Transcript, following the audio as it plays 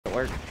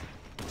work.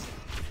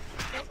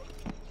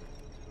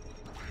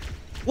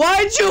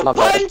 Why'd you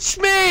punch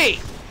me?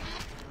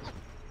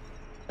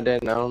 I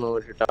didn't. I don't know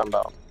what you're talking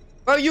about.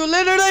 Bro, you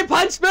literally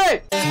punched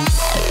me!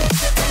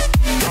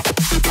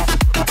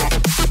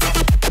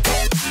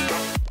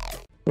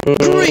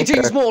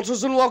 Greetings,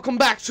 mortals, and welcome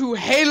back to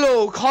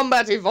Halo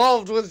Combat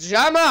Evolved with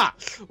Jammer!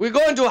 We're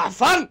going to have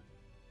fun!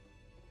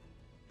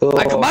 Cool.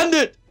 I command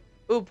it!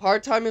 Ooh,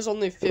 part time is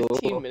only 15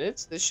 Cool.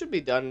 minutes. This should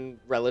be done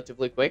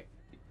relatively quick.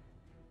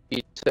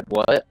 You said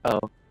what?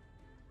 Oh.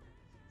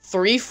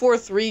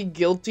 343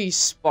 Guilty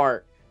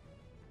Spark.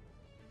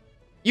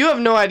 You have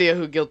no idea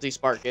who Guilty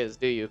Spark is,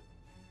 do you?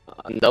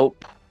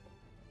 Nope.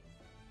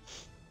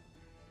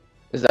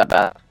 Is that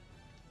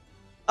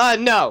bad?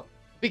 No.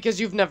 Because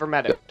you've never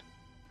met him.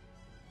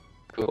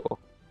 Cool.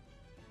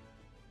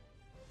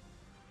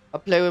 I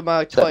play with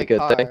my Is that a toy good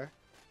car. thing?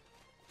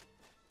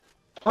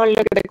 Oh, look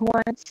at the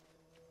coins.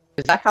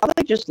 Is that how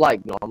they just,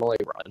 like, normally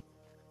run?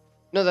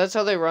 No, that's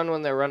how they run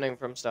when they're running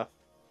from stuff.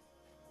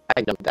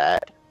 I know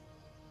that.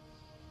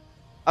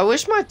 I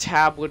wish my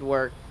tab would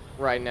work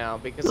right now,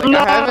 because like, No!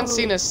 I haven't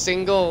seen a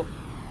single...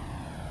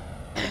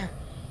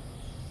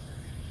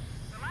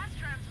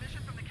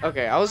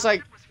 Okay, I was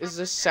like, is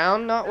the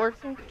sound not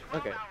working?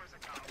 Okay.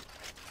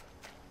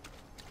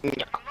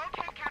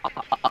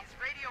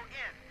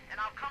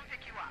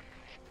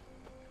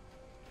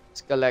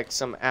 Let's collect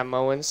some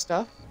ammo and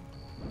stuff.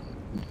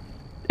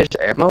 There's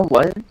ammo?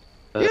 What?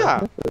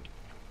 Yeah.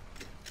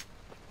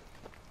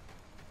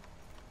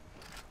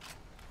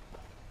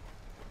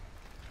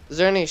 Is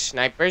there any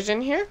snipers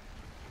in here?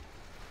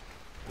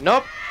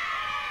 Nope.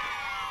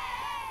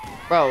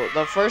 Bro,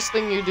 the first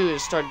thing you do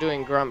is start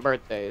doing grunt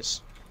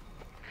birthdays.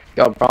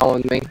 Got a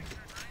problem with me?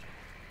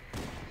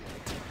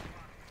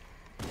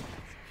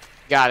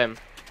 Got him.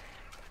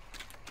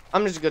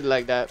 I'm just good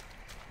like that.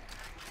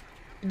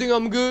 You think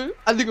I'm good?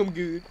 I think I'm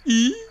good.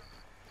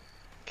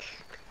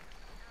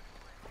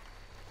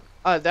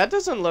 That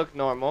doesn't look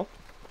normal.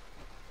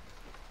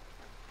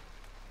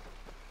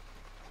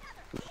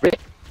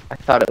 I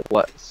thought it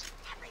was.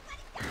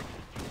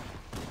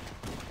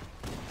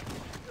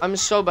 I'm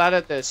so bad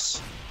at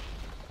this.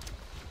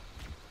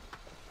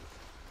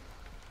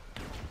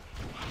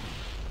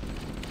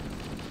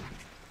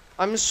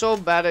 I'm so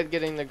bad at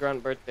getting the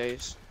grunt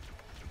birthdays.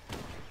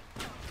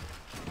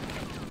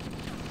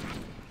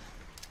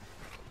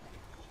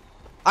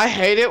 I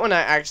hate it when I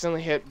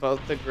accidentally hit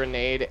both the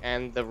grenade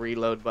and the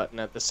reload button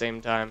at the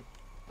same time.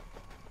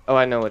 Oh,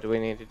 I know what we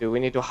need to do. We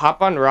need to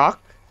hop on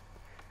rock.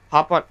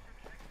 Hop on...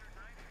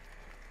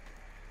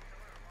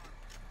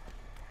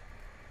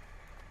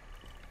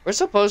 We're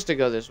supposed to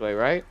go this way,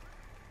 right?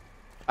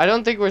 I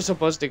don't think we're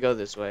supposed to go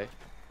this way.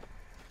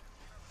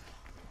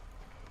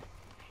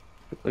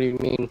 What do you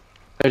mean?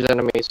 There's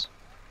enemies.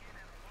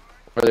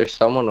 Or there's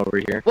someone over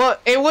here. Well,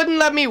 it wouldn't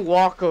let me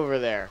walk over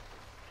there.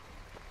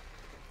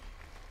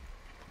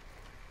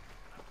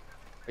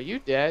 Are you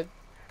dead?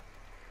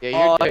 Yeah,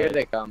 you're dead. Here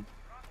they come.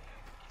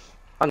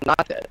 I'm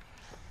not dead.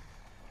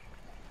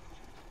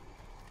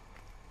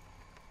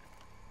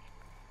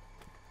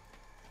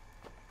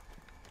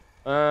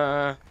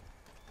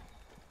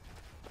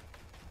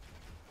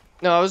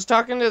 No, I was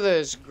talking to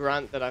this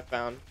grunt that I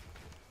found.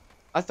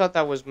 I thought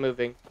that was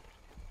moving.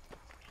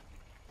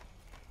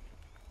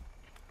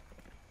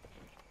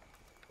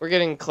 We're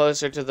getting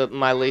closer to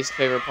my least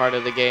favorite part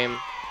of the game.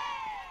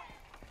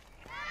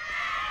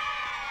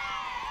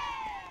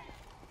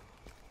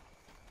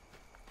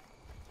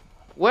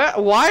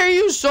 Why are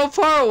you so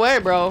far away,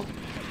 bro?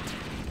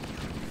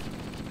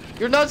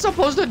 You're not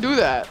supposed to do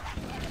that.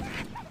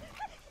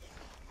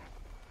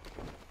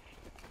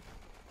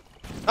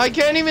 I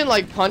can't even,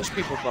 like, punch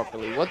people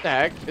properly. What the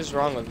heck is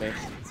wrong with me?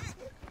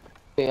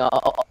 Yeah.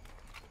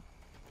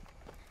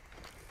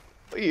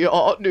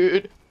 Yeah,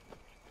 dude.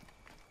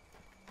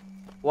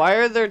 Why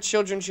are there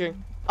children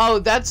cheering? Oh,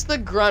 that's the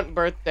grunt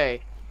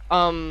birthday.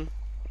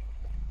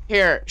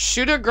 Here,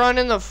 shoot a grunt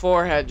in the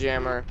forehead,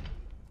 Jammer.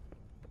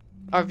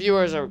 Our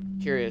viewers are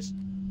curious.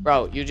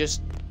 Bro, you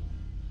just...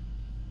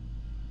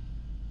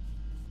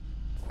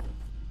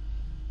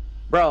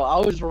 Bro, I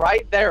was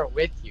right there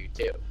with you,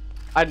 too.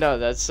 I know,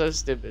 that's so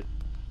stupid.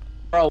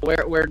 Bro,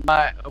 where'd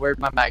my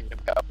magnum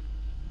go?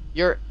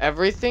 Your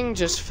everything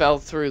just fell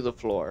through the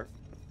floor.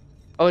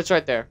 Oh, it's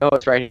right there. No,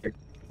 it's right here.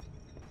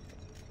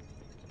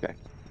 Okay.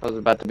 I was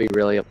about to be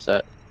really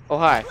upset. Oh,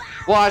 hi.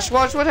 Watch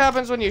what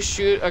happens when you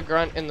shoot a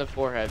grunt in the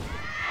forehead.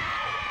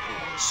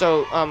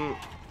 So,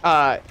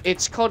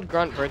 it's called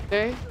Grunt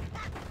Birthday.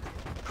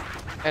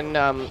 And,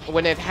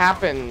 when it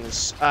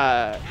happens,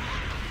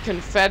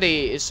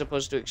 confetti is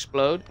supposed to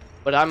explode.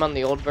 But I'm on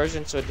the old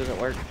version, so it doesn't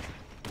work.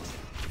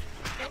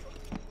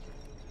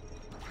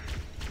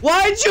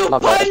 Why'd you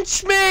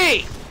punch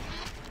me?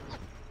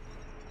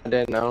 I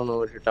didn't. I don't know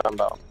what you're talking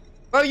about.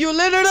 Bro, you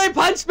literally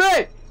punched me!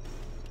 Are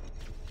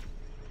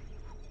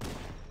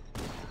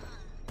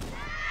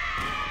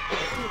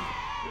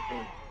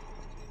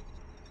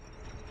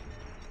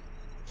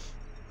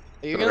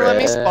you gonna let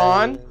me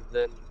spawn?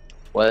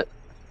 What?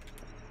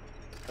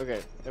 Okay,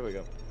 there we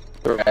go.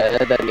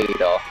 Thread the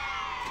needle.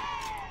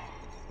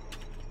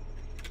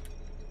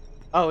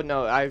 Oh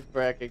no, I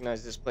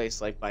recognize this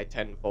place like by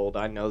tenfold.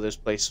 I know this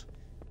place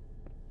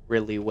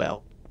really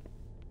well.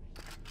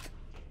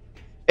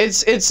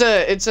 It's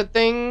a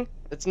thing.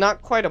 It's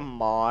not quite a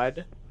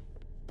mod.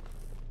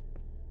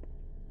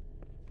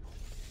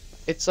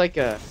 It's like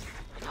a.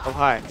 Oh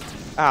hi.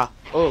 Ah.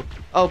 Oh.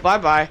 Oh. Bye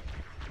bye.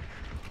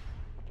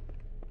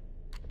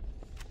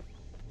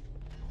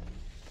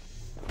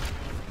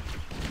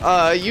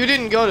 You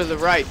didn't go to the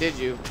right, did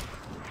you?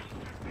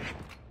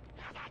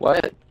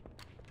 What?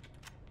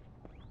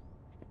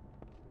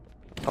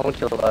 I went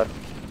to the left.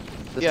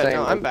 Yeah,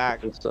 no, I'm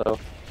back. So.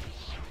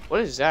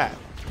 What is that?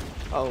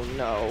 Oh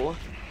no.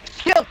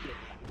 Kill me.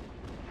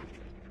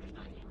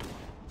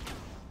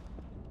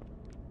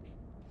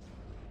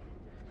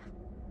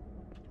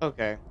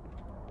 Okay.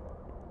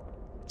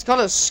 It's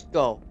called a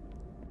skull.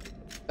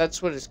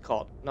 That's what it's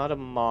called. Not a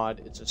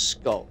mod, it's a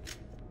skull.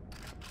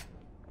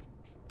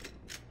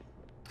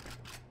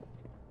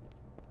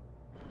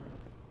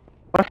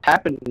 What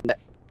happened?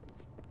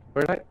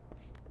 Where did I?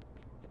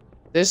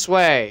 This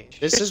way.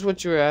 This is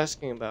what you were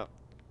asking about.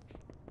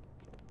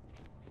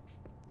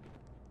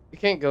 You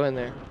can't go in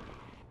there.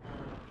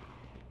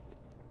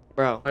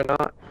 Bro. Why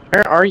not?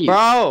 Where are you?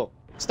 Bro!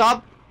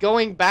 Stop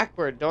going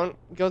backward. Don't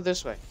go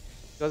this way.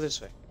 Go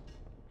this way.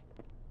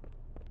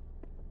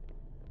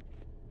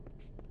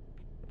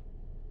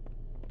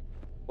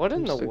 What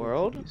in the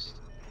world? Confused.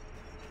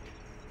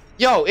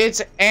 Yo,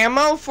 it's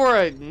ammo for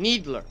a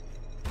needler.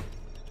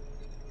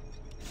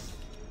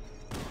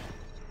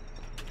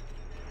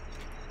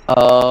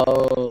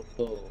 Oh,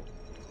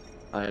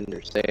 I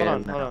understand. Hold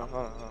on, now. hold on,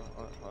 hold on.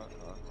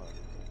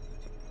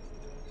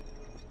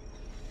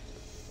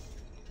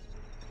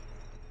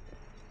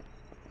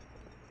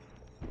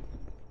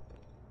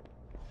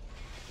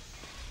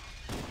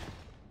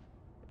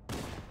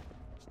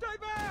 Stay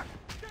back!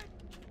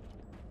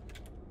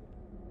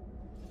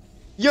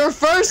 Your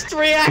first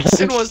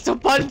reaction was to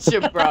punch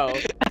him, bro.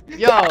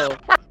 Yo,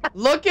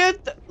 look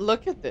at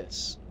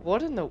this.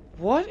 What in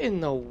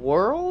the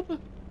world?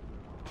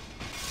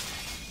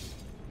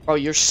 Oh,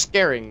 you're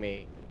scaring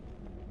me.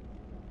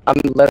 I'm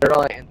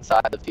literally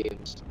inside the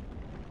fumes.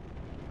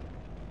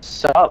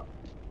 Sup,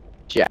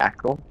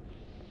 Jackal?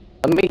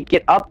 Let me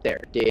get up there,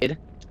 dude.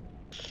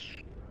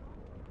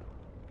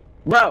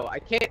 Bro, I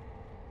can't.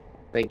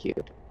 Thank you.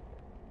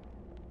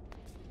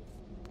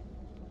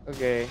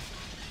 Okay.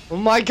 Oh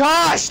my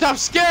gosh, stop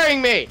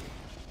scaring me!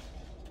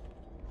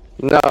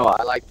 No,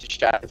 I like to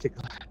shatter the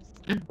glass.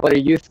 What, are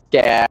you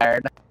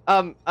scared?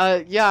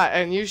 Yeah,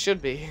 and you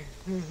should be.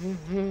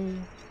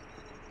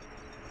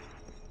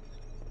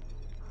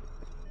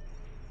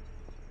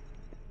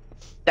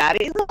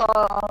 Daddy's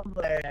home,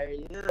 where are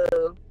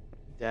you?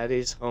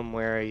 Daddy's home,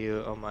 where are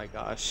you? Oh my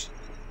gosh.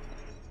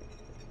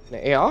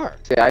 An AR.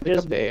 See, I Pick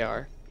just up the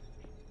AR.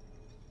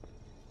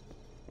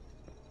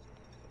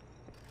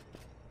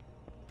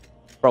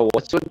 Bro,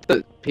 what's with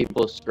the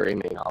people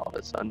screaming all of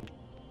a sudden?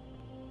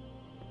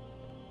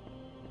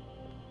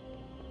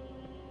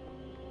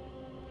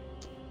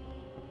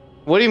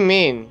 What do you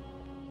mean?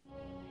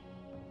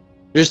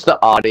 Just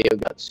the audio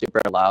got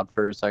super loud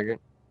for a second.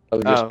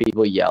 Of just Oh.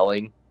 people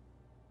yelling.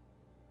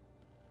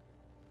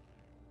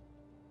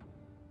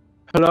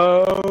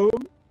 Hello?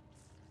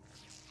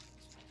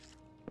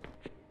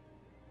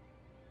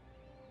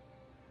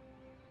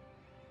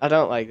 I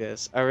don't like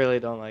this. I really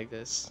don't like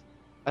this.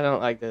 I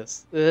don't like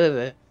this.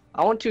 Ugh.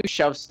 I want to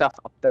shove stuff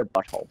up their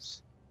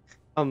buttholes.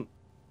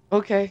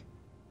 Okay.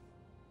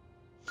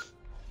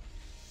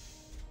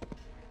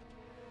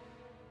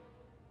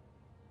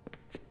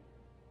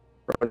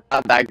 Bro,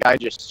 not that guy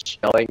just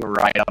chilling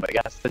right up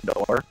against the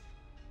door.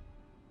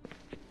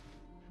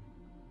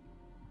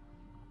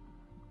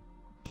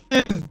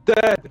 He's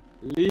dead.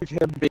 Leave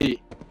him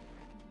be.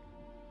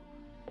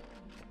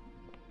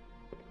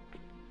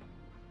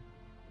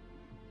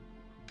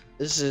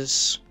 This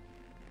is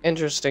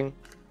interesting.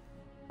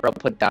 Bro,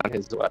 put down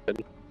his weapon.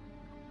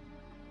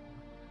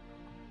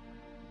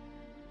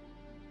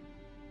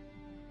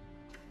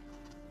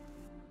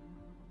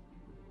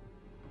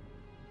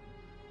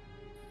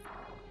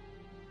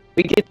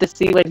 We get to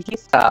see what he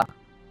saw.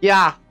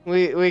 Yeah,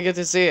 we get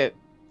to see it.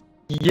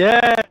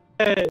 Yay!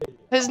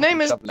 His name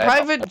is Some lead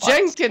Private on the box.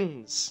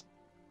 Jenkins.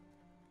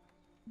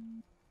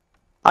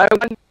 I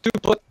want to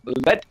put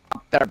lead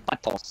up their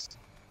buttholes.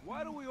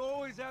 Why do we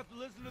always have to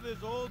listen to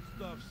this old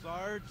stuff,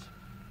 Sarge?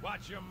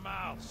 Watch your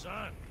mouth,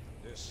 son.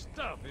 This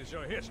stuff is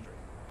your history.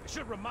 It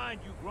should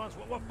remind you grunts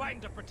what we're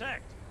fighting to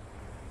protect.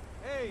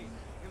 Hey,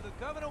 if the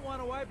Covenant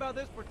want to wipe out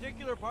this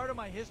particular part of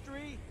my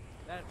history,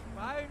 that's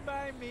fine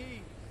by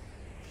me.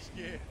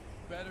 Yeah,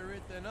 better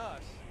it than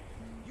us.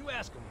 You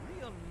ask them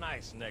real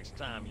nice next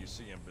time you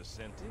see him,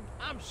 Vicente.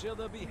 I'm sure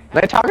they'll be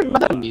Are they talking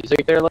about the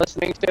music they're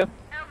listening to? LZ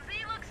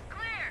looks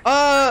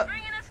clear.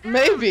 Bringing us down.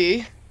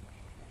 Maybe.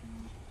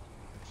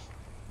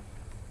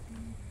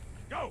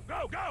 Go,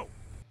 go, go!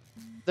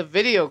 The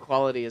video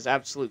quality is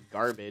absolute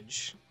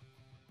garbage.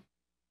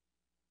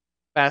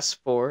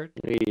 Fast forward.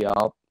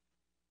 Yup.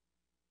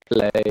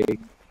 Play.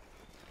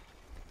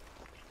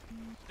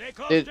 Stay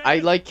close, I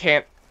Jenkins. like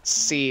can't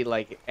see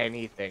like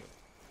anything.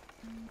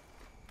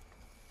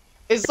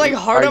 It's like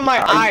hard on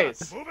my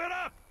eyes. Move it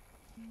up.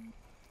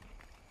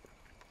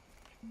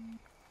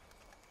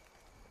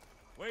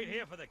 Wait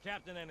here for the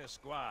captain and his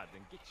squad,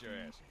 then get your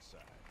ass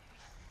inside.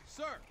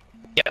 Sir!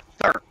 Yes,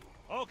 sir.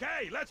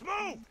 Okay, let's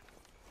move.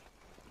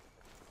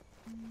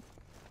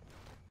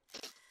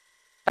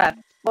 Fast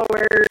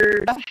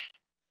forward.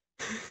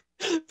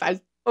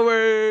 Fast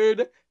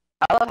forward.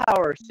 I love how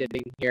we're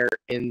sitting here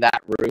in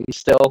that room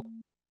still,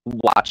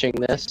 watching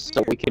this,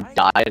 so we could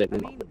die at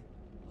any moment.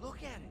 Look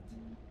at it.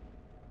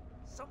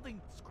 Something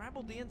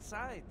scrambled the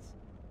insides.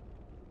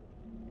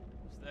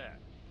 What's that?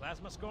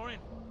 Plasma scoring?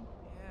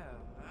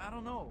 Yeah, I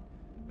don't know.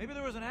 Maybe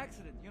there was an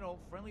accident, you know,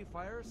 friendly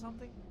fire or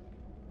something?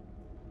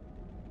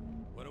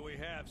 What do we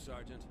have,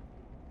 Sergeant?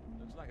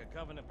 Looks like a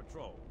Covenant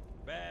patrol.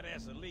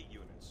 Badass elite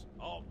units.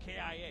 All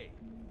KIA.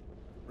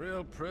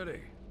 Real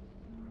pretty.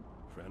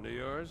 Friend of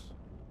yours?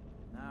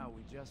 Nah,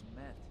 we just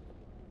met.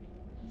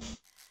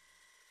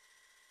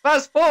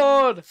 Fast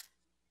forward.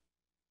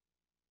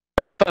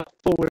 Fast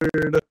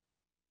forward.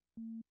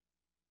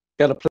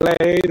 Gotta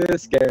play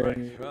this game.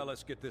 Right, well,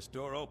 let's get this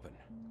door open.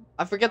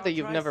 I forget that I'll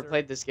you've try, never sir,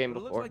 played this game but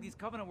it looks before. like these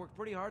Covenant worked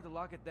pretty hard to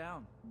lock it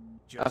down.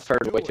 I've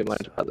heard do way too it,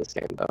 much son. about this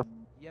game, though.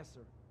 Yes,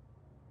 sir.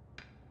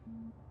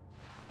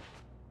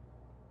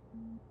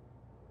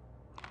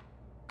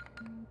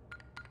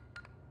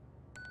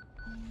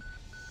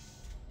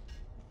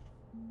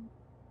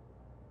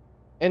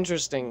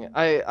 Interesting.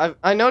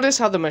 I noticed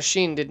how the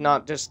machine did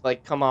not just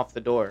like come off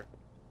the door.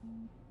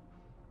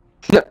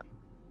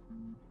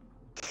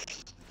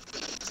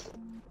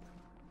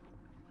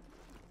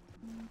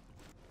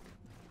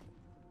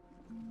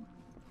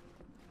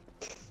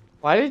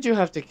 Why did you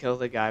have to kill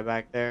the guy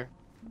back there?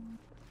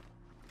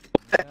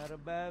 Got a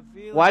bad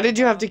feeling Why did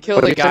you have to about kill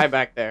What the did you say? guy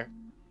back there?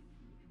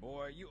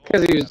 Boy, you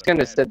Because he always was got a gonna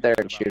bad sit there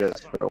feeling and shoot about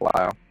us that for a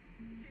while.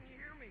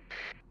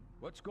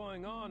 What's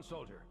going on,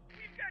 soldier?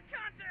 He's got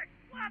contact.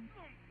 Lots of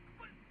them.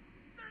 But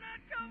they're not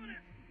Covenant.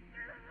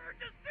 They're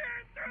just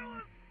staring through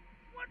us.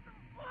 What the?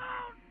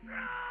 Oh,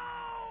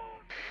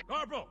 no!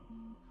 Corporal,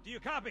 do you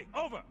copy?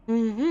 Over.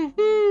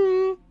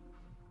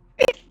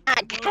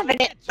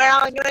 Covenant, we're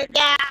all gonna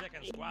die.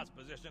 Second squad's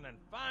position and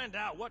find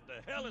out what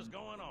the hell is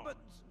going on. But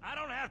I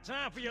don't have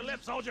time for your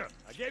lip, soldier.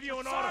 I gave you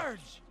an order.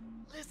 Sarge!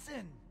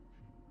 Listen!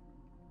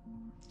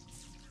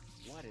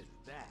 What is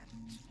that?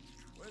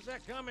 Where's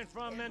that coming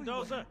from, Everywhere.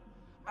 Mendoza?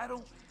 I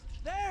don't...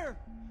 There!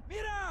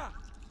 Mira!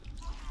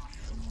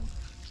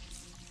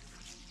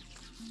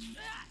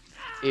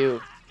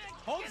 Ew.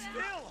 Hold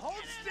still!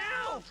 Hold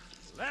still!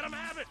 Let him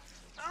have it!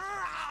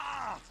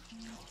 Ah!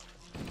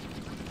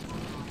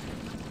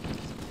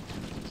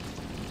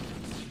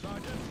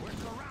 Sergeant, we're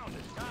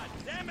surrounded. God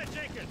damn it,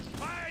 Jenkins!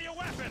 Fire your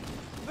weapon!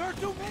 There are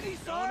too many,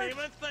 Don't Sarge!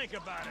 even think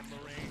about it,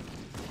 Marine.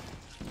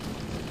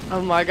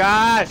 Oh my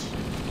gosh.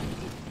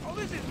 Oh,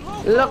 this is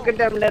loco! Look at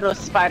them little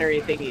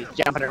spidery thingies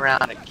jumping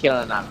around and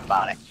killing our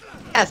body.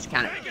 That's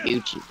kind of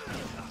cute.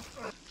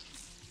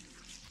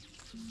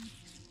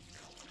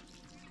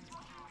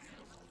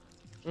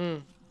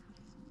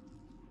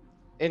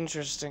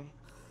 Interesting.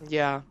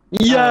 Yeah.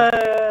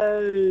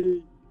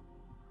 Yay!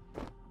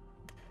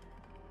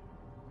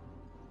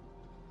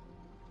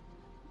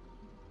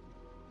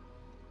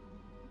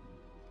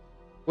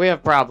 We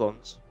have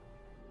problems.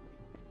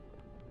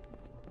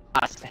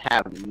 I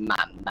have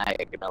my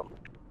magnum.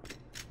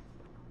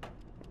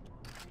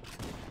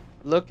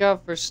 Look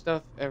out for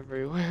stuff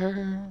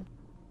everywhere.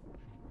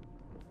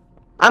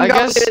 I'm I going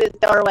guess- through this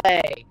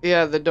doorway.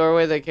 Yeah, the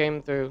doorway they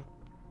came through.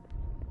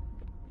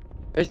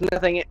 There's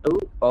nothing in— Ooh,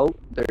 oh,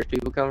 there's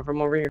people coming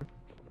from over here.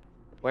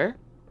 Where?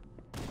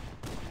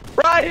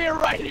 Right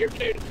here,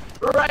 dude.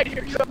 Right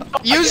here.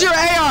 Use your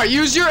AR!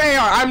 Use your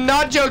AR! I'm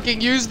not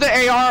joking. Use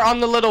the AR on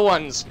the little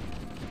ones.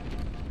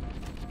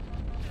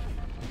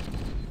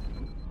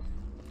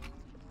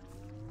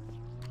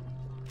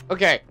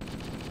 Okay.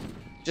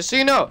 Just so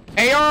you know,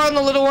 AR on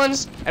the little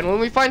ones, and when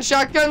we find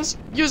shotguns,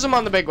 use them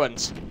on the big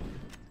ones.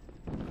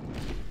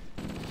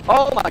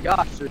 Oh my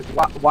gosh,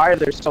 why are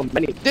there so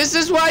many? This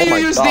is why Oh you my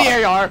use God.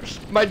 the AR.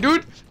 My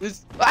dude,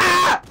 this—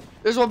 ah!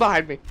 There's one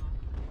behind me.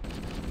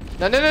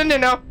 No, no, no, no,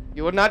 no.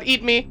 You will not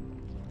eat me.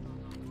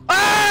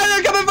 Ah!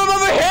 They're coming from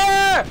over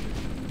here!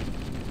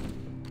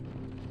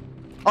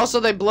 Also,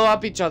 they blow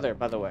up each other,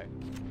 by the way.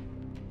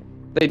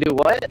 They do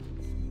what?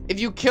 If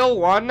you kill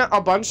one,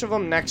 a bunch of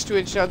them next to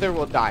each other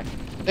will die.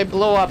 They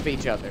blow up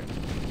each other.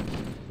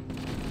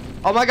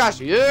 Oh my gosh.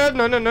 Yeah,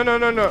 no, no, no, no,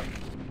 no, no.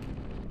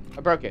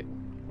 I broke it.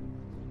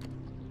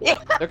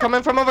 They're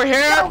coming from over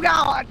here. Oh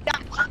God!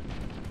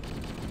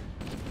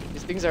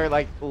 These things are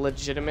like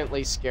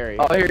legitimately scary.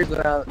 Oh, here's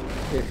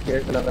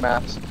another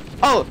map.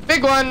 Oh,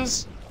 big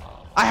ones.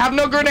 I have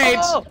no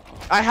grenades. Oh!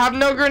 I have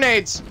no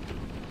grenades.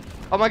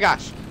 Oh my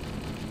gosh.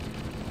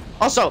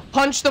 Also,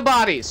 punch the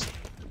bodies.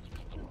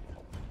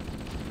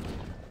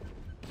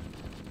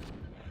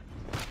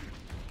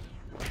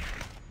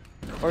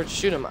 Or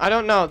shoot them. I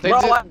don't know. They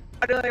Bro, did- why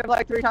do they have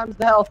like 3 times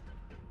the health?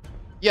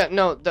 Yeah,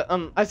 no.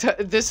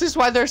 This is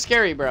why they're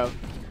scary, bro.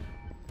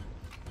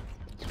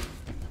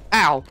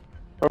 Ow!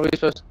 What are we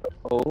supposed to...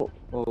 Oh,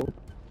 oh.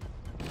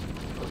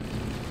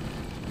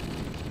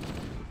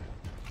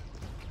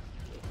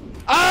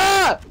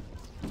 Ah!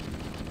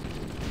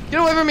 Get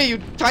away from me, you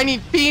tiny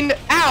fiend!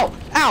 Ow!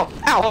 Ow!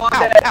 Ow! Oh, I'm ow!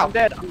 dead, Ow! I'm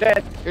dead, I'm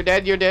dead. You're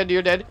dead, you're dead,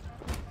 you're dead.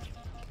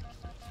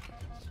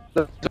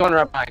 There's one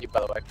right behind you, by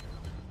the way.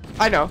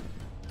 I know.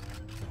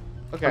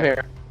 Okay. I'm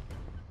here.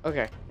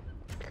 Okay.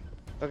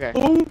 Okay.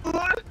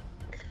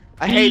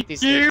 I hate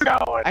these things.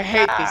 I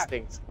hate these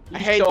things. I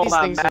hate these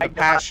things with a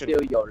passion.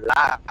 Steal your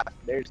life.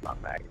 There's my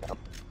magnum.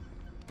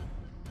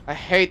 I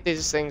hate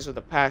these things with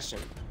a passion.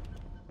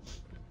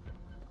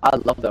 I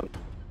love them.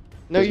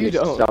 No, Gives you me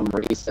don't. some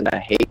reason I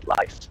hate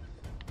life.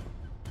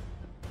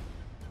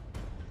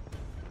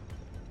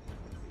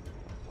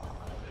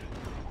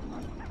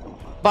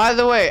 By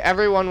the way,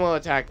 everyone will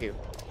attack you.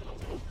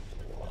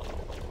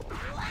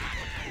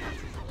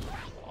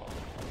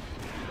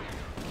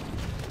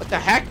 What the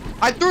heck?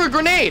 I threw a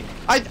grenade!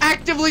 I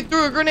actively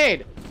threw a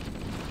grenade!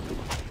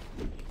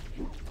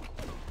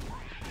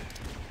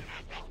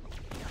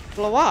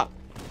 Blow up.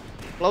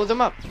 Blow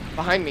them up.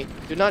 Behind me.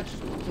 Do not...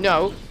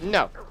 No.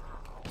 No.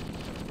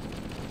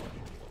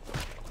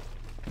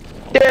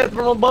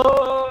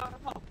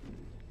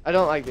 I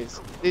don't like these.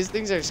 These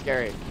things are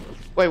scary.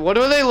 Wait, what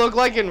do they look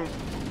like in...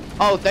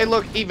 Oh, they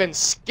look even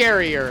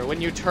scarier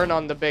when you turn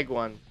on the big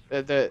one.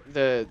 The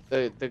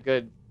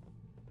good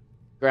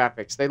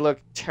graphics. They look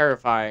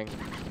terrifying.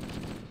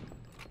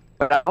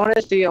 But I want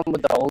to see them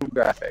with the old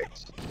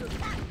graphics.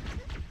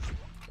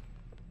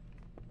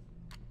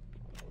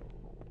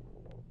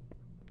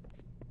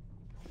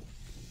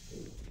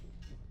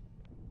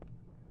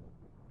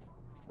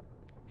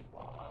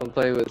 I'll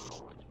play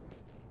with...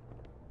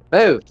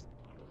 Move!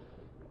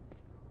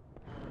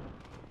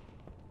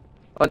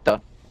 What the?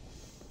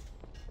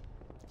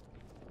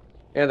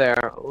 Here they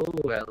are. Ooh,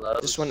 hello.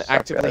 This one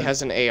actively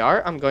has an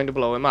AR. I'm going to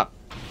blow him up.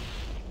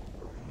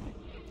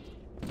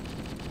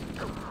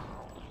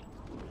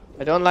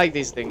 I don't like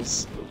these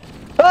things.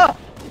 Ah!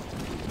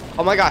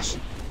 Oh my gosh.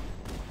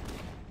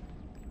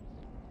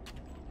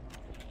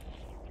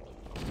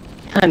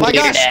 Oh my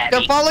gosh,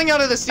 they're falling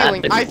out of the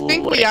ceiling. I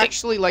think we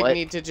actually like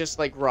need to just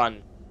like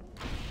run.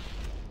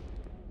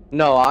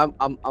 No,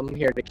 I'm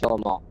here to kill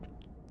them all.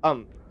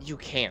 You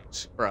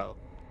can't, bro.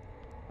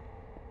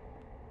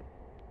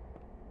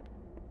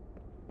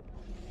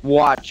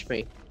 Watch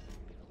me.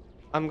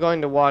 I'm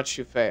going to watch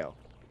you fail.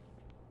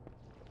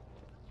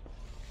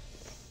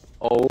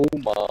 Oh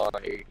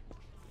my.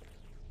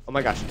 Oh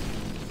my gosh.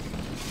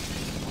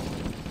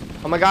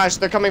 Oh my gosh,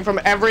 they're coming from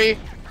every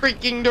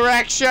freaking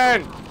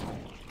direction!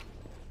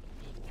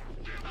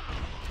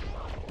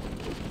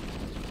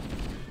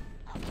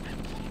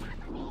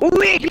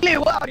 Weekly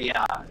warriors.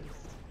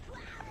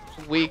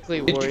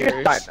 Weekly Did you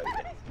just warriors.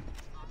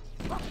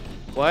 die?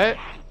 What?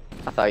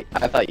 I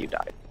thought you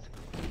died.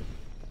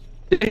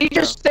 Did he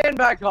just stand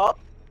back up?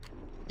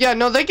 Yeah,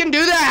 no, they can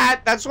do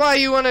that! That's why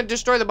you want to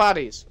destroy the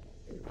bodies.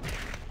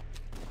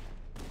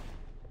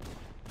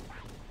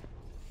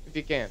 If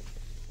you can.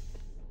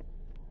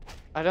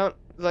 I don't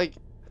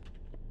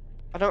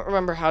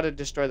remember how to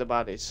destroy the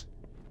bodies.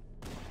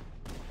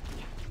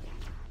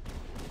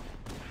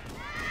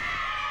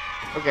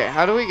 Okay,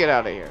 how do we get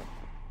out of here?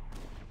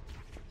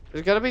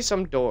 There's gotta be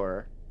some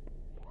door.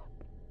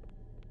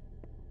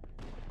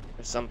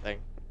 Or something.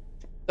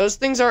 Those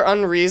things are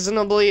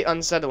unreasonably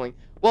unsettling.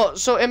 Well,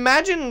 so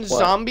imagine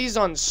zombies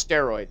on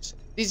steroids.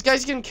 These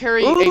guys can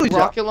carry a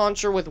rocket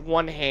launcher with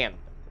one hand.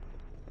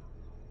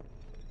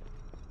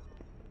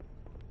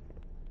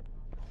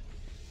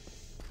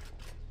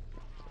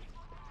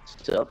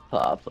 Sup,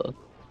 Papa?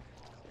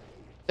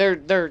 They're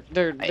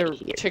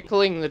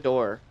tickling the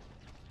door.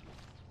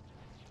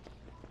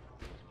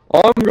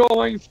 I'm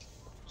going.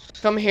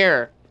 Come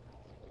here.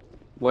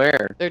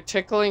 Where? They're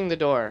tickling the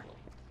door.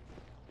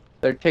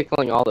 They're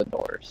tickling all the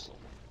doors.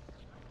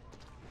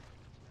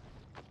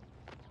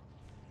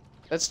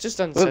 That's just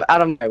Move unsettling.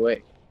 out of my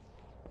way.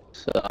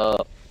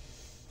 So.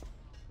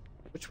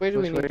 Which way do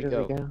we need to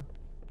go?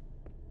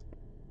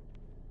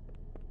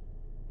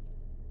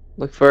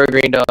 Look for a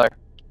green door.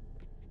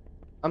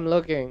 I'm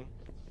looking.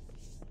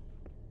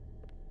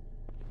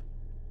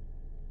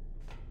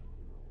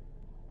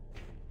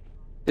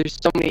 There's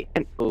so many.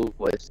 And oh,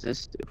 what does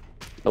this do?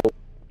 Nope,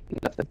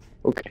 nothing.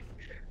 Okay.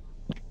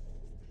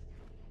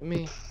 Let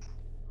me.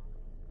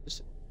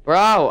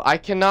 Bro, I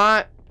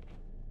cannot.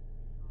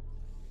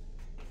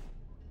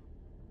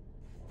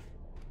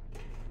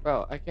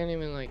 Bro, I can't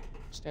even like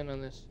stand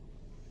on this.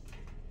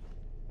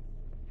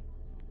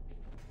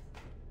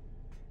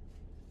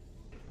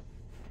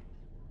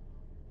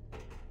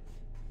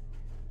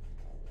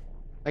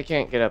 I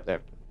can't get up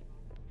there.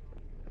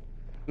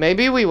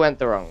 Maybe we went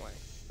the wrong way.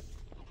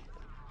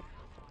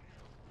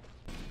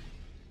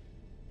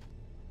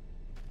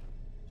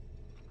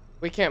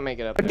 We can't make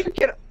it up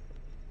there.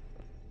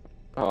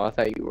 Oh, I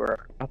thought you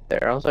were up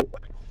there. I was like,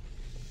 what?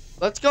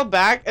 Let's go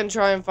back and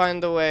try and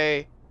find the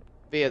way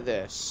via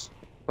this.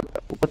 What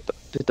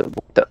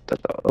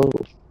the oh.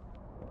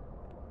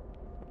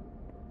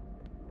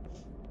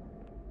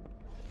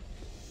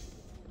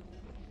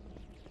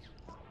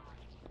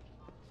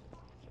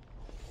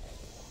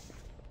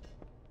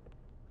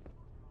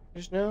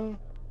 There's no...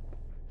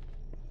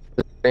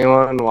 Does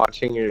anyone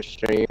watching your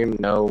stream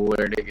know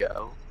where to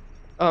go?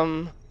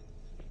 I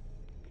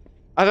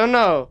don't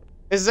know.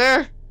 Is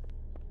there?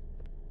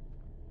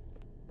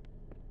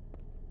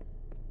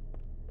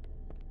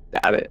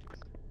 Doubt it.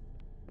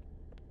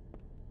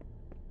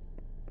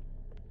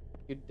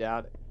 You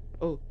doubt it.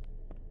 Oh.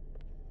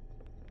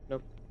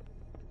 Nope.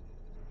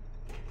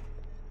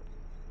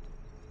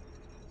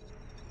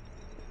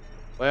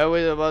 Where are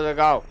we supposed to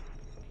go?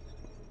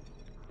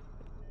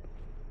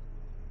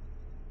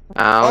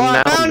 I Oh, I don't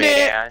know, found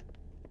it! man.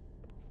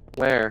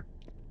 Where?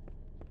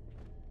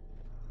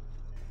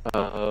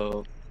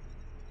 Uh-oh.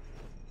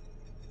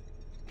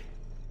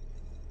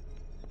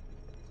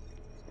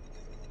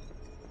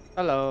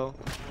 Hello.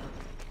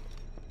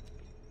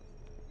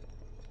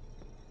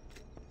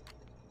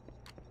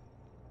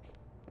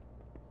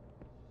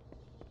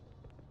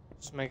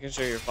 Just making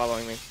sure you're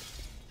following me.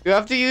 You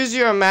have to use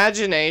your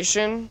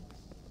imagination.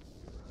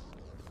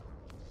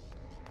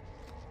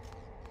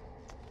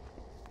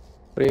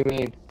 What do you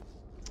mean?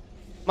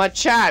 My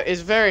chat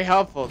is very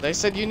helpful. They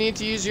said you need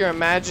to use your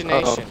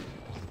imagination.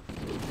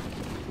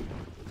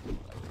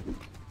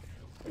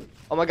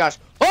 Oh my gosh.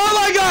 Oh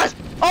my gosh!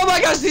 Oh my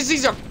gosh, these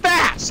things are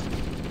fast!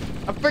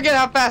 I forget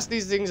how fast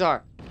these things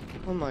are.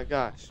 Oh my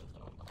gosh.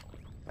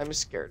 I'm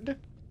scared.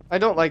 I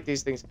don't like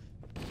these things.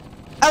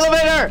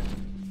 Elevator!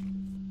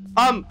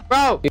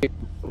 Bro!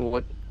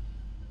 What?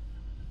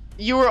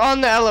 You were on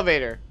the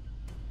elevator.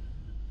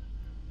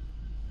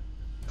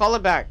 Call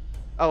it back.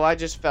 Oh, I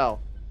just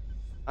fell.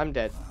 I'm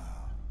dead.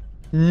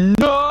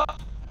 No!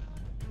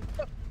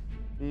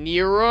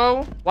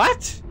 Nero?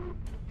 What?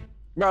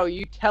 Bro,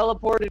 you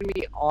teleported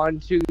me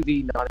onto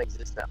the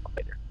non-existent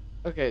elevator.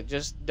 Okay,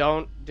 just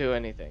don't do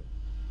anything.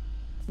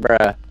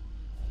 Bruh.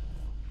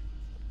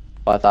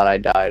 Oh, I thought I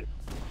died.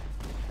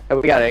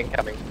 Oh, we got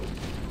incoming.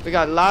 We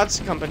got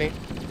lots of company.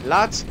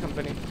 Lots of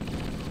company.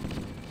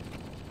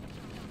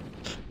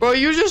 Bro,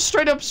 you just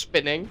straight up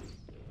spinning.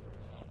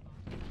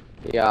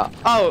 Yeah.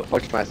 Oh,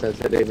 Which my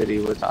sensitivity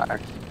was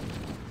higher.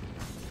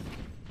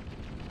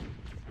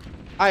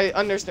 I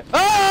understand.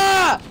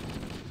 Ah!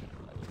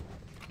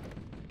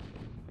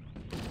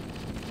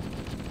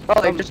 Oh,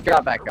 they just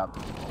got back up.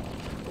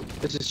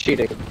 This is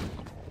cheating.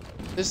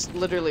 This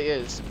literally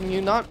is. Can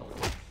you not?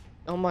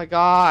 Oh my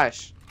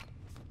gosh.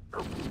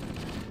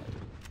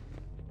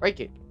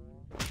 Break it.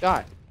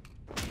 Die.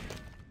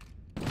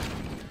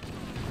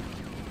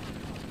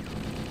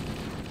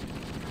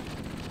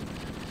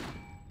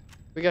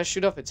 We gotta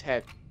shoot off its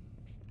head.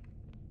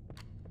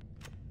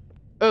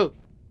 Oh.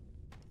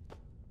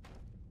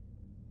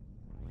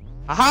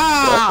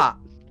 Aha!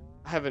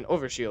 I have an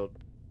overshield.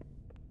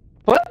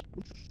 What?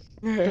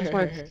 That's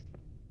my...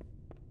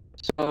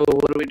 So,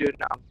 what do we do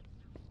now?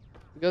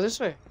 Go this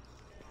way.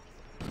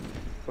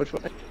 Which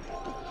way?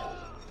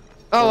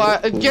 Oh,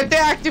 get the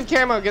active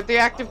camo. Get the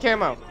active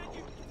camo.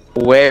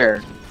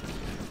 Where?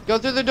 Go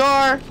through the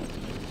door.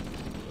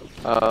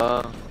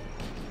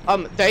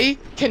 They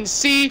can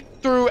see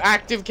through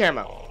active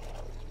camo.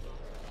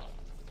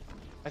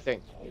 I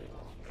think.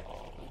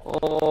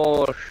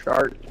 Oh,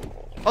 shark.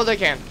 Oh, they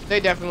can. They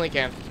definitely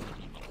can.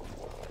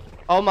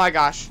 Oh my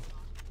gosh.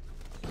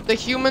 The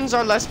humans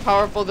are less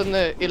powerful than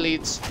the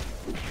elites.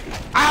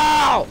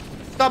 Ow!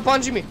 Stop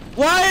punching me.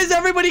 Why is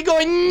everybody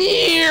going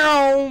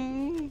Nero?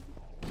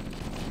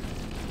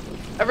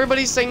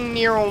 Everybody's saying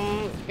Nero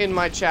in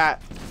my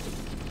chat.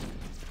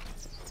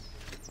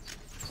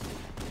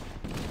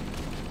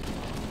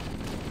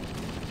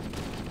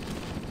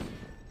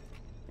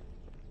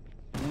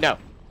 No.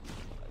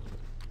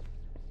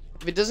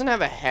 If it doesn't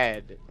have a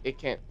head, it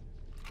can't.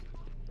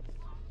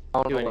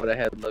 I don't know what a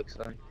head looks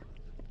like.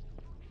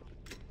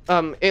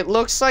 It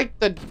looks like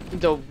the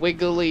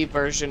wiggly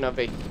version of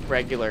a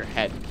regular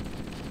head.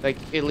 Like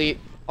elite.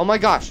 Oh my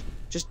gosh,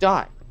 just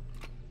die.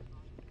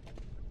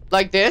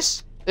 Like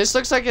this? This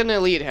looks like an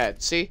elite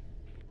head, see?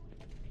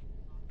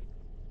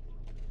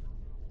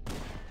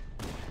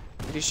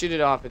 If you shoot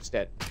it off, it's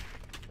dead.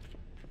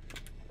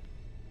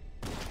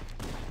 Can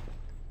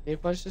you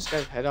punch this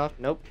guy's head off?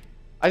 Nope.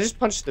 I just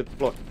punched the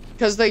floor.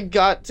 Because they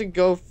got to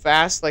go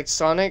fast like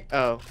Sonic.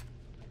 Oh.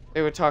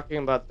 They were talking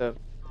about the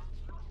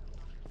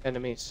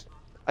enemies.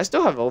 I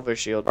still have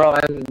overshield. Bro,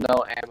 I have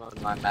no ammo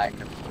in my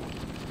magnum.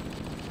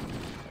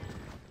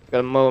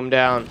 Gotta mow him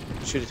down.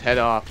 Shoot his head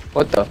off.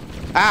 What the?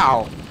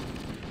 Ow!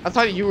 I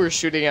thought you were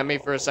shooting at me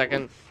for a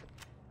second.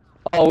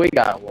 Oh, we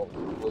got a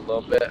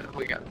little bit.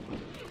 We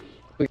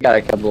got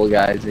a couple of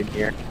guys in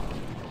here.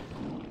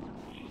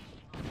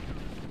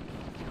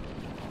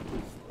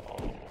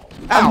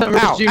 Ow,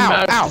 ow,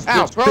 ow, ow,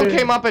 ow. Bro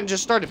came up and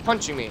just started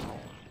punching me.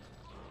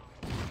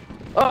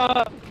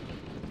 Ah!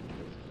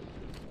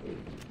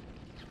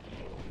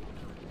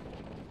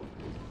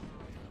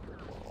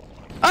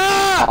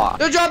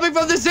 They're dropping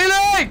from the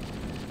ceiling!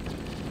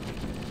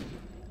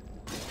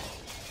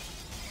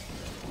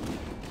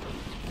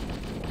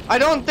 I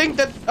don't think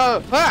that,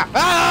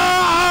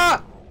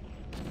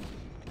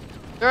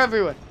 They're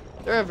everywhere.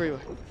 They're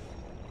everywhere.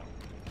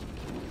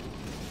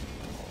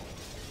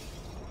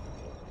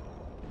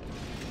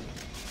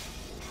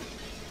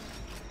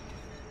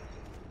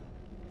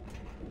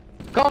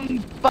 Come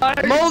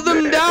fight Mow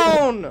them me.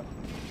 down!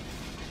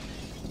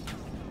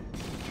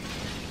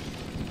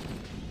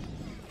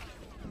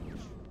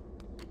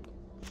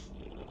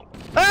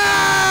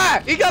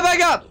 Ah! He got back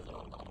up!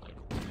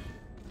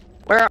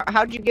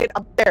 How'd you get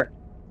up there?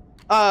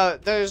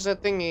 There's a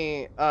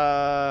thingy.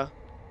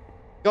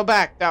 Go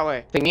back that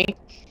way. Thingy?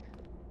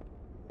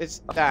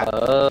 It's that.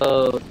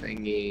 Oh,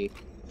 thingy.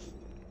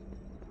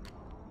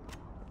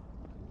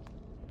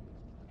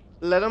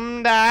 Let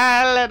 'em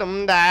die, let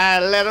 'em die,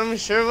 let 'em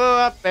shrivel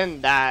up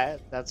and die.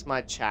 That's my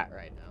chat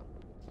right now.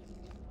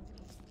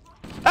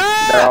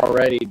 Ah! They're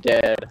already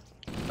dead.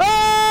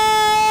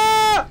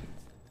 Ah!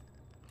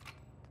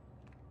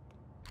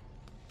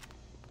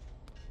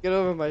 Get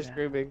over my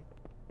screaming.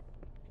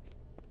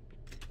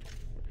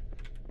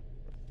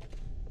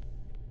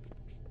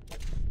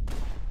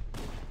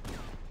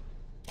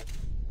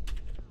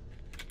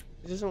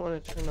 It doesn't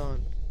want to turn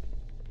on.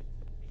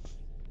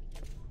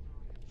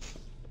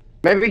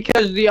 Maybe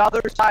because the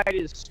other side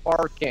is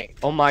sparking.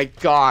 Oh my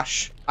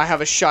gosh. I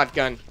have a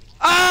shotgun.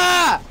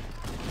 Ah!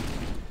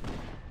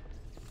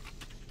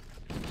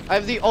 I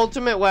have the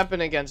ultimate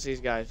weapon against these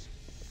guys.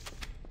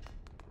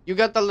 You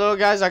got the little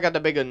guys, I got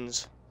the big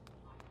ones.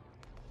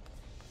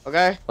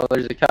 Okay? Oh,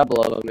 there's a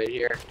couple of them in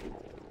here.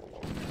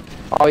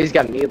 Oh, he's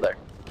got neither.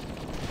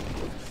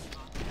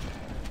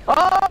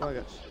 Oh! Oh my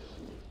gosh.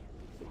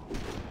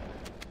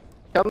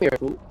 Come here,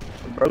 fool.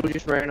 Bro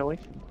just ran away.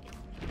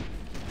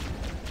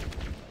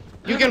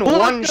 You can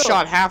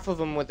one-shot half of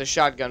them with a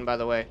shotgun, by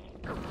the way.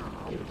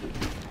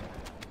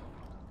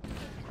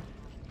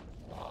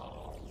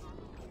 Oh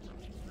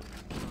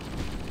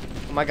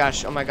my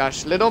gosh, oh my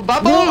gosh. Little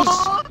bubbles!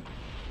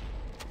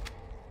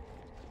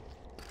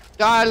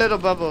 Die, little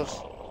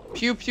bubbles.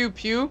 Pew, pew,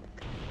 pew.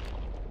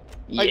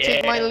 I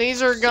take my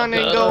laser gun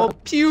and go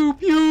pew,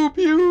 pew,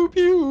 pew,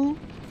 pew.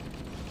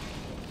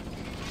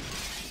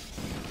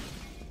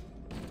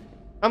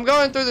 I'm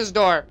going through this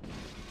door.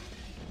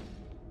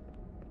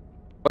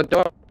 What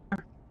door?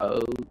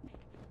 Oh.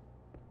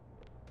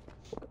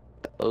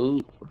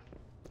 Oh.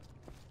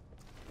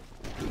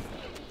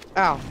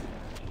 Ow.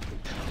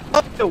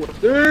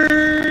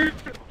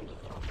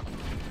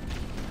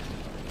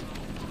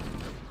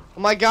 Oh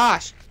my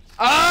gosh.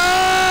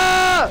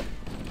 Ah!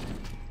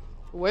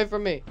 Away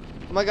from me.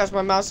 Oh my gosh,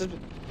 my mouse is...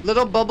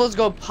 Little bubbles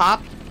go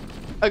pop.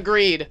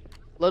 Agreed.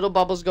 Little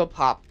bubbles go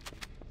pop.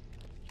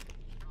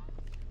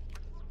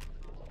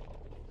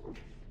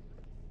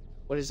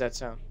 What is that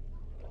sound?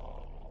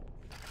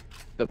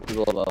 The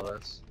people above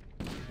us.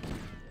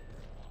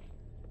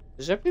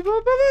 Is there people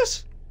above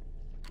us?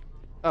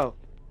 Oh.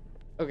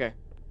 Okay.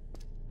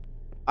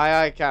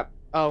 Aye, aye, Cap.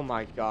 Oh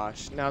my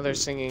gosh. Now they're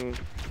singing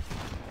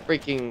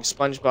freaking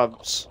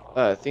SpongeBob's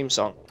theme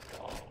song.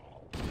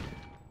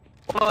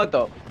 What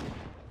the?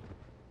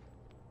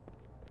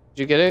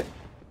 Did you get it?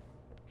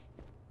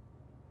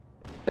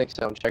 I think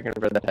so. I'm checking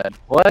for the head.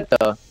 What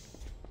the?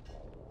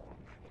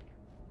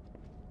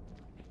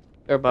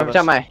 They're above Every us.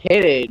 time I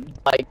hit it,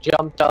 like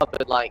jumped up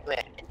and like. Meh.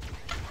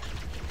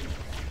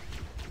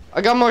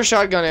 I got more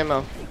shotgun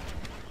ammo.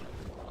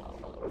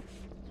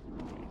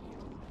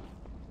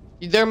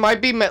 There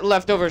might be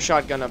leftover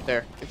shotgun up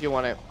there if you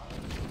want it.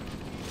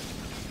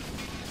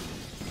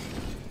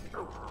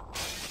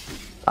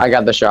 I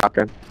got the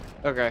shotgun.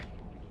 Okay.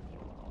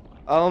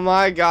 Oh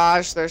my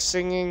gosh, they're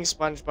singing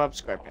SpongeBob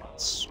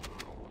SquarePants.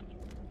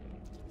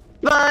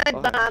 Bye,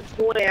 Oh. Bob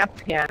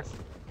SquarePants.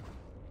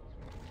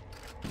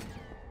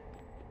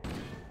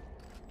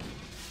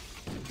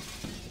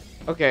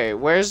 Okay,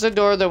 where's the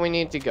door that we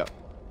need to go?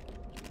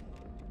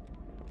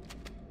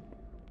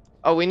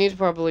 Oh, we need to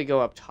probably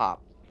go up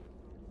top.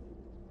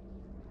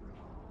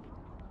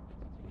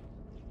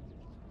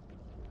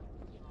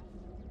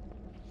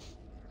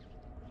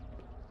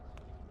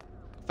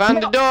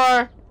 Found the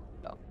door!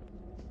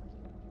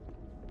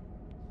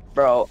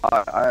 Bro,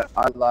 I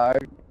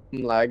lag.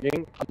 I'm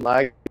lagging. I'm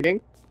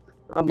lagging.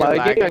 I'm You're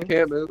lagging. I lagging?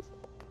 can't move.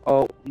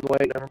 Oh,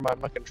 wait, never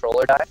mind. My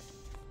controller died.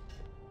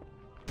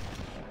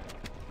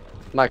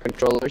 My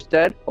controller's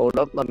dead. Hold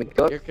up, let me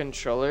cook. Your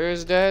controller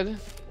is dead?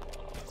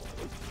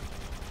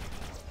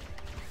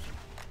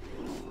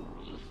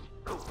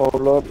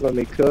 Hold up, let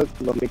me cook.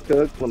 Let me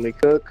cook. Let me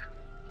cook.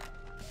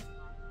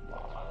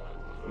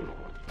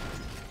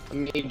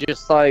 Me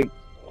just like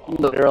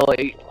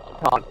literally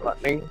taunt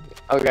buttoning.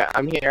 Okay,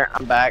 I'm here.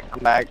 I'm back. I'm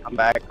back. I'm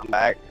back. I'm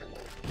back.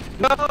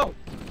 No!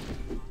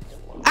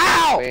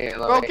 Ow! Wait,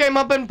 let Bro me- came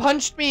up and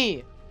punched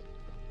me!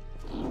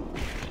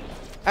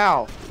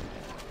 Ow.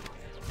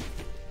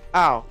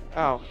 Ow.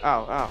 Ow.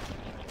 Ow. Ow.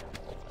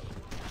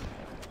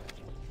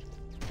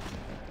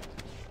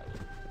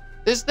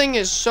 This thing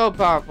is so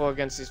powerful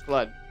against these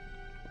flood.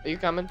 Are you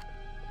coming?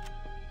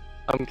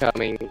 I'm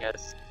coming,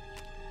 yes.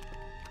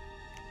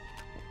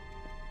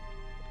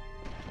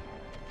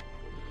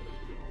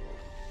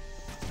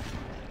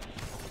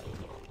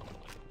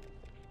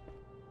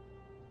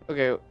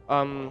 Okay,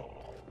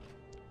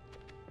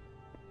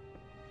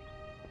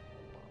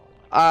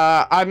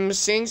 I'm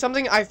seeing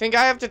something. I think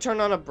I have to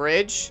turn on a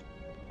bridge.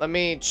 Let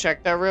me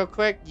check that real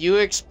quick. You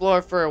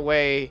explore for a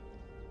way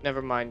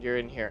Never mind, you're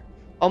in here.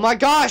 Oh my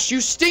gosh,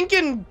 you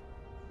stinking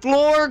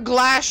floor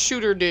glass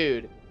shooter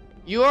dude.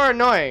 You are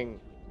annoying.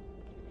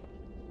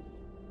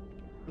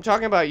 I'm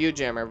talking about you,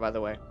 Jammer, by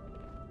the way.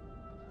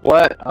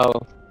 What? Oh.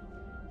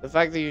 The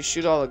fact that you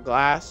shoot all the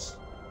glass.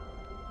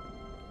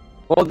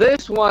 Well,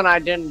 this one I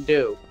didn't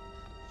do.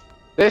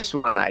 This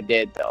one I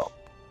did, though.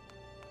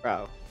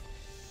 Bro.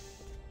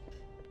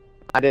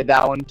 I did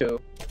that one,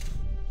 too.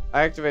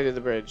 I activated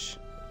the bridge.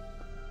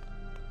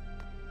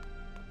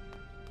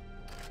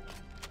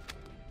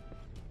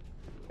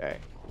 Okay.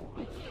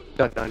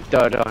 Dun dun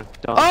dun dun dun.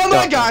 Oh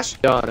my dun, gosh!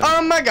 Dun, dun,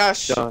 Oh my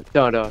gosh! dun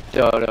dun dun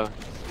dun dun.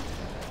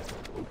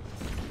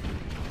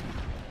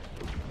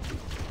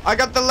 I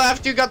got the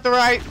left, you got the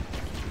right.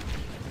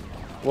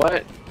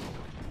 What?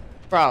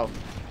 Bro,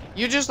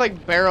 you just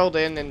like barreled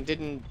in and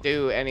didn't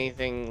do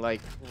anything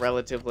like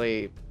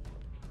relatively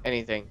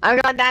anything. I'm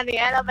going down the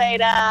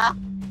elevator.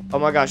 Oh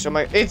my gosh, oh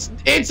my, it's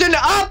an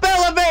up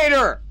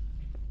elevator!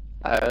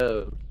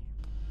 Oh.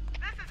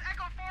 This is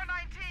Echo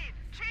 419.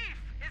 Chief,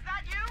 is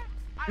that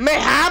you?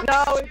 Mayhaps?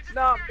 No, it's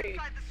not me.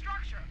 Inside the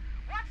structure.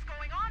 What's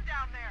going on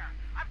down there?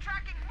 I'm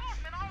tracking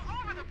movement all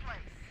over the place.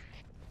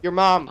 Your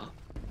mom.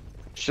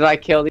 Should I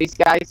kill these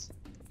guys?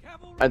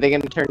 Are they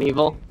gonna turn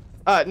evil?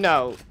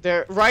 No.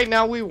 They're right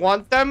now we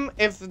want them.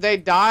 If they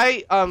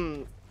die,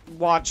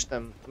 watch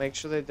them. Make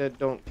sure they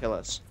don't kill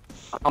us.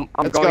 I'm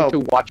Let's going go. to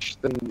watch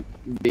them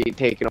be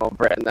taken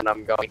over, and then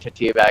I'm going to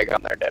teabag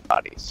on their dead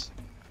bodies.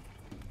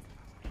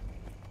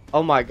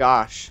 Oh my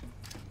gosh.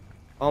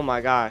 Oh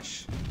my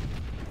gosh.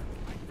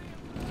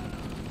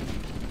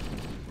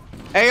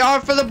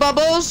 AR for the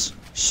bubbles,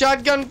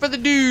 shotgun for the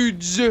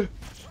dudes.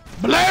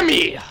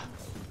 Blammy!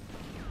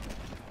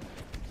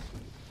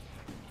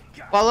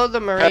 Follow the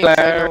Marines, they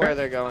know where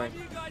they're going.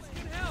 You guys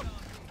can help.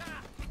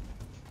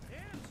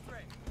 Damn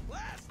straight.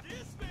 Blast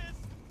dismiss.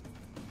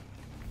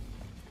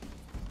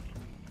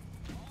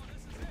 Oh,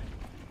 this is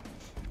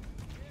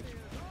it.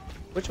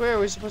 Which way are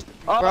we supposed to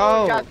Oh,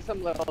 Bro, we got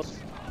some little.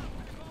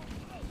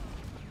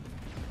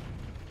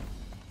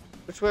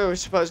 which way are we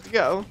supposed to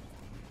go?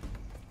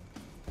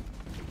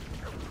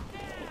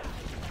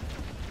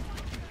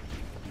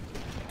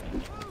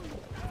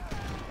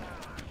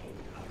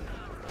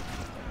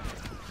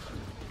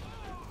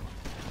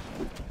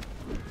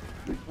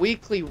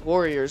 Weekly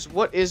Warriors.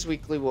 What is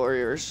Weekly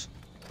Warriors?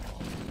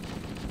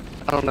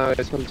 I don't know.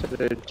 It's some sort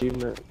of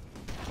achievement.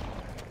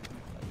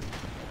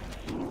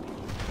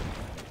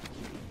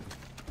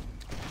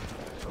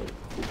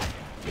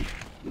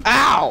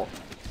 Ow!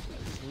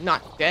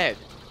 Not dead.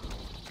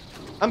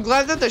 I'm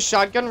glad that the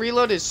shotgun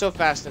reload is so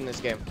fast in this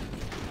game.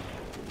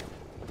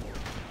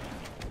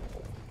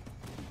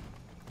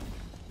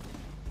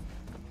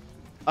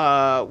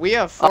 We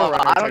have Forerunner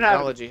I don't have-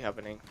 technology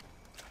happening.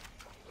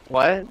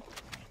 What?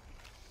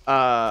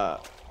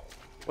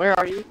 Where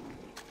are you?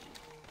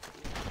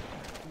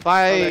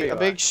 By Oh, there you a are.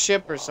 big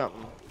ship or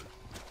something.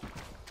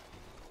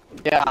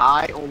 Yeah,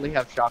 I only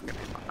have shotgun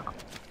ammo now.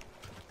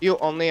 You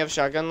only have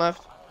shotgun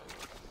left?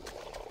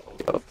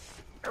 Yup.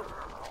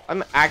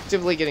 I'm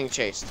actively getting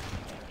chased.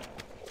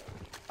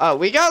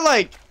 We got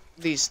like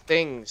these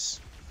things.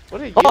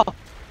 What are you? Oh!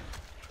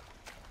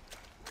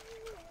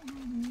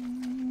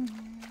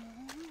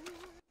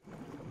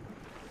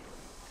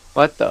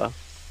 What the?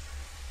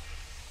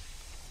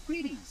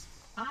 Greetings.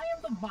 I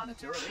am the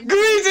monitor of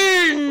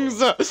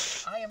Greetings!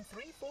 I am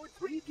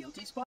 343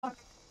 Guilty Spark.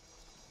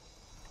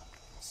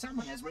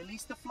 Someone has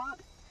released the flood.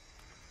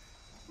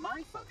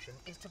 My function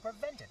is to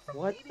prevent it from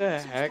What leaving the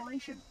this heck?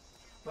 installation,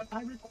 but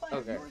I require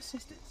Okay. your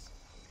assistance.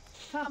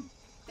 Come,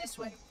 this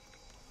way.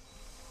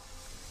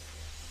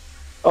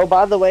 Oh,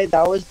 by the way,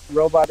 that was the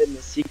robot in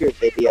the secret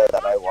video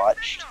that I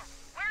watched.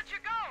 Where'd you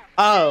go?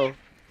 Oh.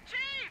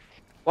 Chief!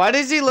 Why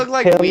does he look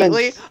like Pillman's-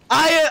 Wheatley?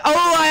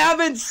 I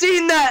haven't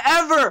seen that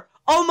ever!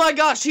 Oh my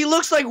gosh, he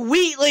looks like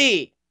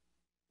Wheatley!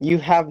 You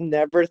have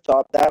never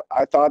thought that?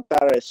 I thought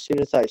that as soon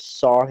as I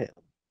saw him.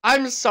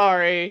 I'm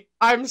sorry.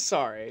 I'm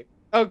sorry.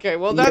 Okay,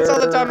 well that's all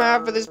the time I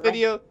have for this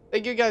video.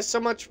 Thank you guys so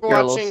much for You're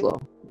a watching.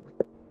 little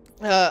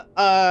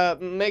slow.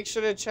 Make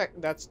sure to check,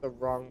 that's the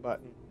wrong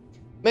button.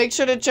 Make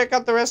sure to check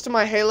out the rest of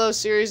my Halo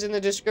series in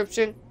the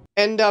description.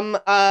 And,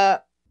 I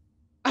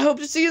hope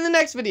to see you in the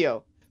next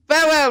video.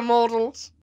 Farewell, mortals!